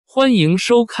欢迎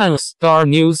收看 Star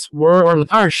News World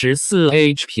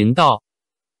 24H 频道，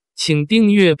请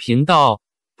订阅频道，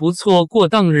不错过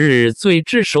当日最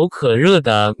炙手可热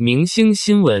的明星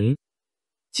新闻。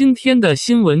今天的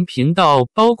新闻频道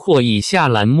包括以下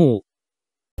栏目：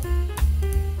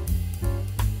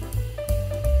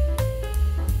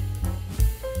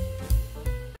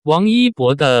王一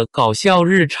博的搞笑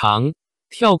日常，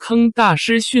跳坑大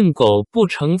师训狗不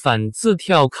成反自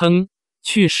跳坑，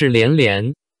趣事连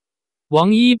连。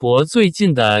王一博最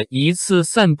近的一次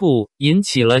散步引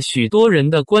起了许多人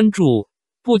的关注，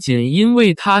不仅因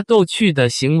为他逗趣的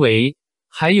行为，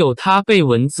还有他被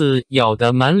蚊子咬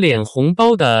得满脸红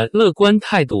包的乐观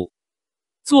态度。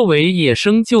作为野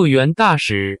生救援大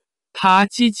使，他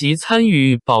积极参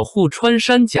与保护穿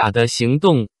山甲的行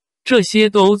动，这些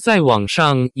都在网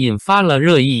上引发了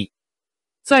热议。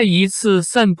在一次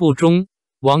散步中，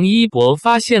王一博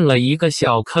发现了一个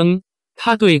小坑，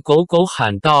他对狗狗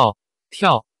喊道：“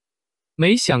跳！”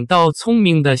没想到聪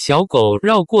明的小狗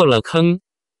绕过了坑。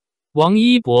王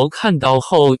一博看到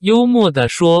后幽默地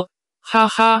说：“哈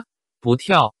哈，不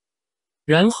跳。”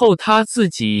然后他自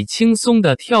己轻松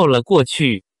地跳了过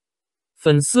去。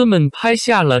粉丝们拍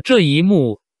下了这一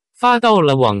幕，发到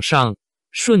了网上，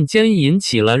瞬间引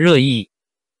起了热议。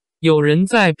有人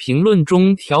在评论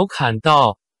中调侃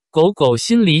道：“狗狗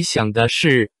心里想的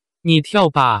是，你跳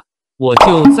吧，我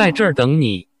就在这儿等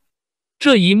你。”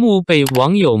这一幕被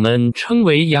网友们称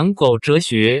为养狗哲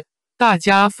学，大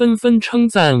家纷纷称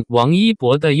赞王一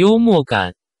博的幽默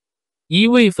感。一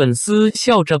位粉丝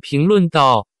笑着评论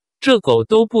道：“这狗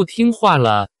都不听话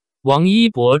了，王一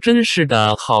博真是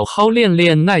的好好练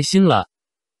练耐心了。”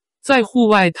在户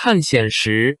外探险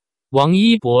时，王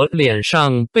一博脸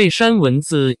上被山蚊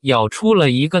子咬出了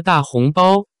一个大红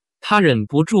包，他忍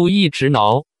不住一直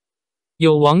挠。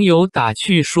有网友打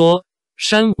趣说：“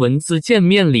山蚊子见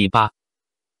面礼吧，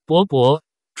伯伯，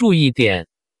注意点。”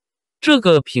这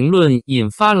个评论引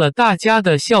发了大家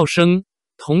的笑声，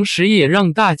同时也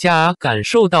让大家感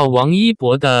受到王一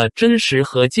博的真实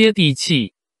和接地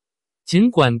气。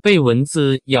尽管被蚊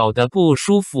子咬得不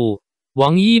舒服，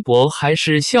王一博还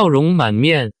是笑容满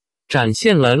面，展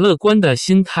现了乐观的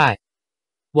心态。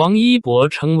王一博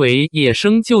成为野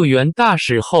生救援大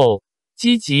使后，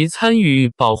积极参与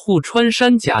保护穿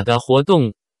山甲的活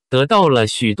动，得到了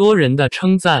许多人的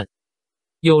称赞。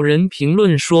有人评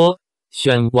论说，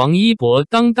选王一博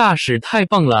当大使太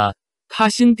棒了，他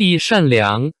心地善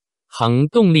良，行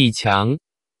动力强。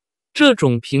这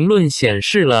种评论显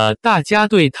示了大家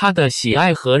对他的喜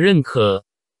爱和认可。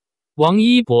王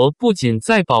一博不仅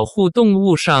在保护动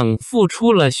物上付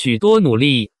出了许多努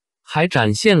力，还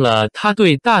展现了他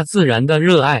对大自然的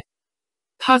热爱。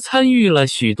他参与了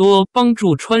许多帮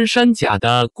助穿山甲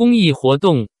的公益活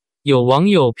动。有网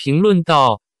友评论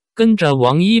道：“跟着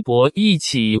王一博一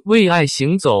起为爱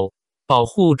行走，保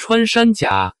护穿山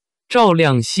甲，照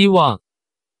亮希望。”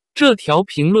这条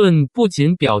评论不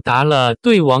仅表达了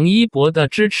对王一博的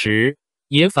支持，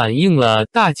也反映了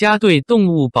大家对动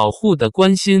物保护的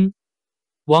关心。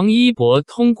王一博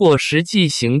通过实际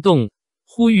行动，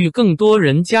呼吁更多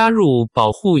人加入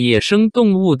保护野生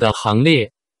动物的行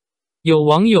列。有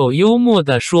网友幽默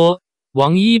地说：“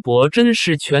王一博真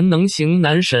是全能型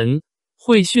男神，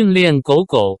会训练狗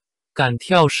狗，敢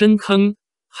跳深坑，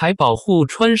还保护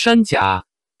穿山甲，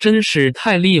真是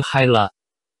太厉害了。”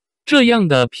这样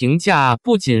的评价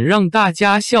不仅让大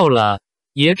家笑了，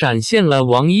也展现了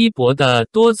王一博的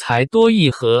多才多艺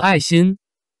和爱心。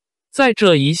在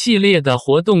这一系列的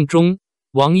活动中，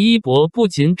王一博不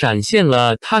仅展现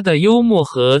了他的幽默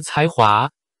和才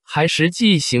华，还实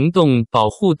际行动保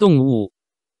护动物。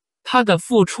他的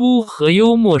付出和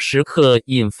幽默时刻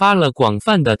引发了广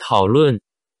泛的讨论。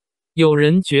有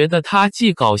人觉得他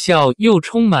既搞笑又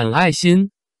充满爱心，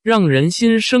让人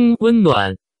心生温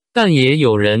暖，但也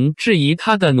有人质疑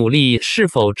他的努力是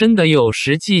否真的有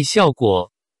实际效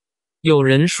果。有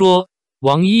人说，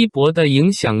王一博的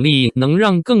影响力能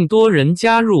让更多人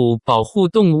加入保护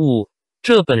动物，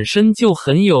这本身就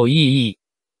很有意义。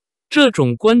这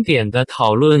种观点的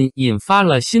讨论引发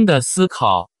了新的思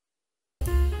考。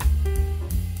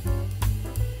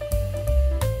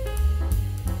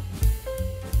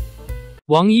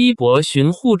王一博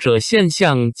寻护者现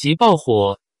象级爆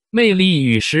火，魅力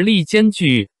与实力兼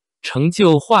具，成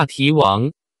就话题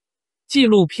王。纪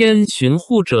录片《寻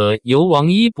护者》由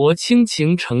王一博倾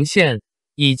情呈现，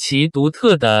以其独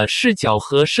特的视角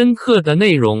和深刻的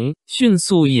内容，迅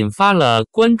速引发了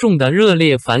观众的热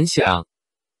烈反响。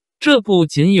这部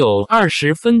仅有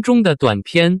20分钟的短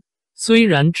片，虽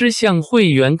然只向会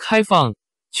员开放，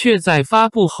却在发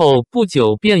布后不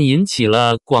久便引起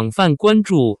了广泛关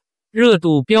注，热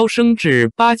度飙升至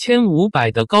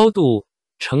8500的高度，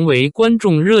成为观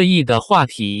众热议的话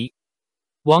题。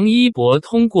王一博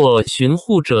通过寻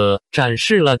护者展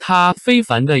示了他非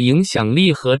凡的影响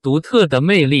力和独特的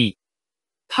魅力。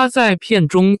他在片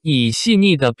中以细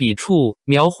腻的笔触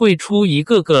描绘出一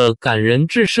个个感人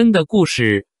至深的故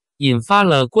事，引发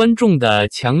了观众的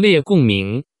强烈共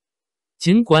鸣。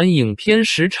尽管影片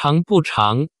时长不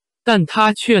长，但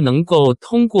他却能够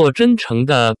通过真诚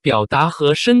的表达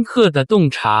和深刻的洞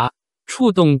察，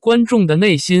触动观众的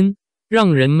内心，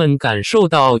让人们感受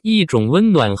到一种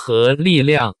温暖和力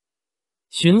量。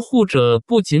寻护者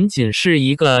不仅仅是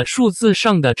一个数字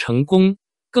上的成功，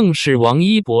更是王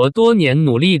一博多年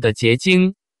努力的结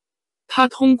晶。他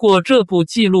通过这部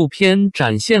纪录片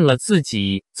展现了自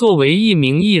己作为一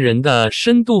名艺人的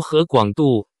深度和广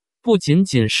度，不仅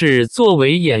仅是作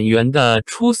为演员的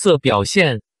出色表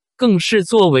现，更是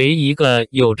作为一个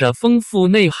有着丰富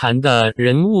内涵的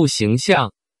人物形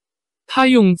象。他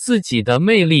用自己的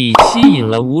魅力吸引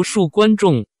了无数观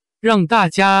众，让大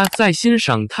家在欣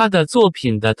赏他的作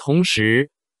品的同时，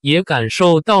也感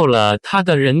受到了他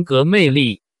的人格魅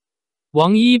力。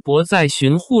王一博在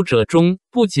寻护者中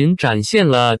不仅展现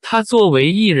了他作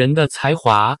为艺人的才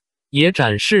华，也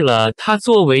展示了他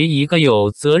作为一个有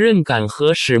责任感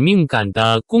和使命感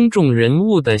的公众人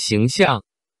物的形象。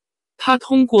他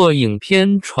通过影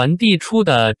片传递出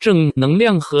的正能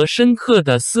量和深刻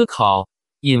的思考，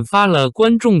引发了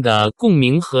观众的共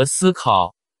鸣和思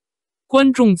考。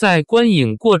观众在观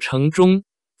影过程中，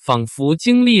仿佛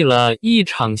经历了一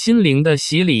场心灵的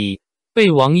洗礼，被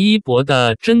王一博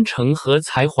的真诚和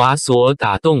才华所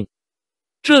打动。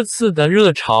这次的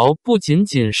热潮不仅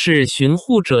仅是寻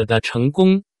护者的成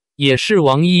功，也是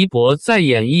王一博在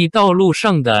演艺道路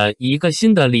上的一个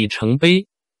新的里程碑。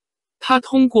他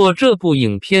通过这部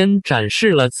影片展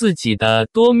示了自己的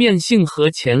多面性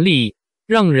和潜力，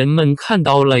让人们看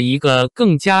到了一个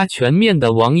更加全面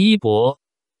的王一博。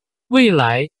未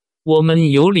来，我们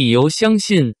有理由相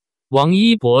信，王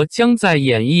一博将在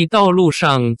演艺道路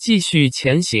上继续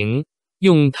前行，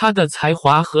用他的才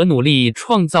华和努力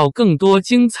创造更多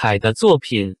精彩的作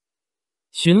品。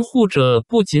寻护者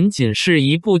不仅仅是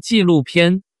一部纪录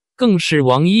片，更是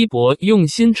王一博用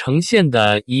心呈现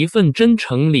的一份真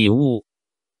诚礼物。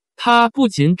他不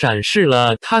仅展示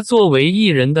了他作为艺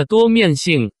人的多面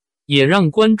性，也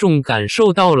让观众感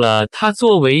受到了他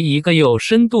作为一个有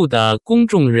深度的公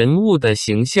众人物的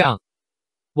形象。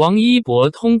王一博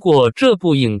通过这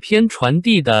部影片传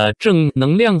递的正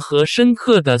能量和深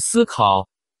刻的思考，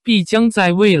必将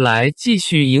在未来继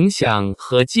续影响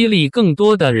和激励更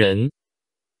多的人。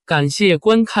感谢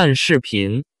观看视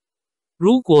频。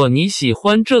如果你喜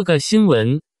欢这个新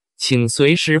闻，请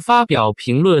随时发表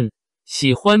评论，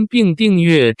喜欢并订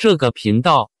阅这个频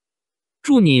道。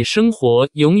祝你生活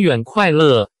永远快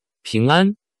乐、平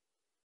安。